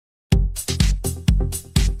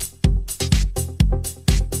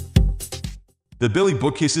The Billy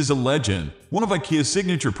bookcase is a legend. One of Ikea's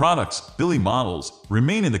signature products, Billy models,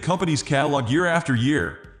 remain in the company's catalog year after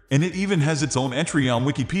year, and it even has its own entry on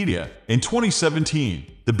Wikipedia. In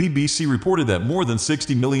 2017, the BBC reported that more than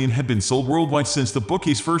 60 million had been sold worldwide since the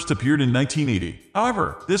bookcase first appeared in 1980.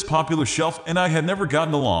 However, this popular shelf and I had never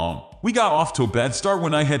gotten along. We got off to a bad start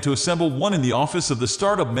when I had to assemble one in the office of the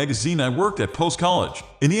startup magazine I worked at post-college.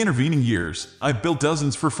 In the intervening years, I've built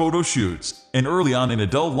dozens for photo shoots, and early on in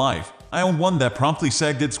adult life, I owned one that promptly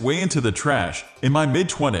sagged its way into the trash. In my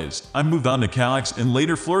mid-20s, I moved on to Kallax and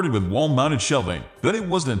later flirted with wall-mounted shelving. But it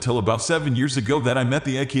wasn't until about 7 years ago that I met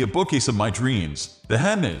the Ikea bookcase of my dreams, the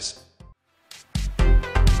HEMNES.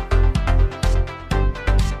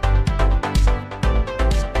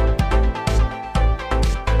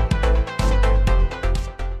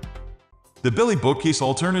 The Billy bookcase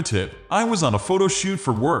alternative. I was on a photo shoot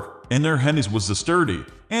for work, and their HEMNES was a sturdy,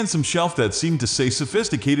 handsome shelf that seemed to say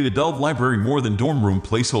sophisticated adult library more than dorm room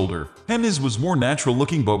placeholder. HEMNES was more natural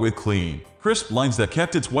looking but with clean, crisp lines that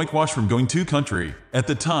kept its whitewash from going too country. At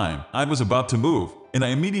the time, I was about to move, and I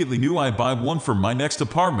immediately knew I'd buy one for my next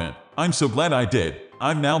apartment. I'm so glad I did.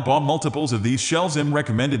 I've now bought multiples of these shelves and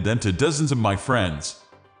recommended them to dozens of my friends.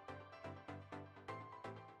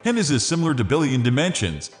 HEMNES is similar to Billy in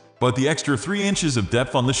dimensions, but the extra 3 inches of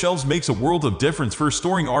depth on the shelves makes a world of difference for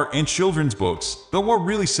storing art and children's books. But what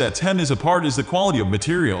really sets HEMNES apart is the quality of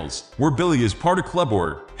materials. Where Billy is part of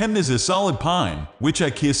clapboard, HEMNES is solid pine, which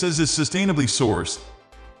Ikea says is sustainably sourced.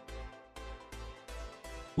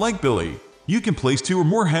 Like Billy, you can place 2 or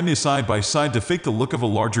more HEMNES side by side to fake the look of a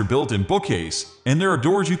larger built-in bookcase, and there are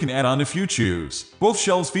doors you can add on if you choose. Both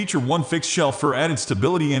shelves feature one fixed shelf for added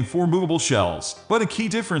stability and 4 movable shelves. But a key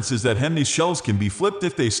difference is that HEMNES shelves can be flipped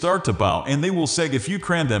if they start to bow, and they will sag if you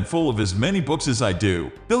cram them full of as many books as I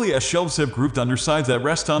do. Billy's shelves have grooved undersides that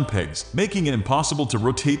rest on pegs, making it impossible to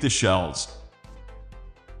rotate the shelves.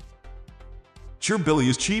 Sure, Billy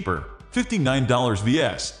is cheaper, $59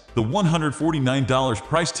 vs. the $149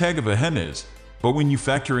 price tag of a HEMNES, but when you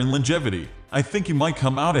factor in longevity, I think you might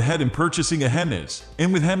come out ahead in purchasing a HEMNES.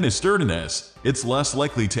 And with HEMNES sturdiness, it's less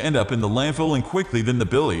likely to end up in the landfill and quickly than the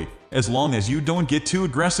Billy, as long as you don't get too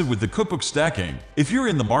aggressive with the cookbook stacking. If you're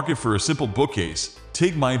in the market for a simple bookcase,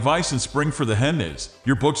 take my advice and spring for the HEMNES.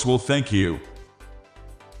 Your books will thank you.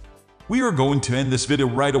 We are going to end this video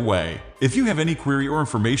right away. If you have any query or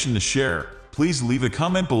information to share, please leave a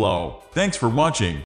comment below. Thanks for watching.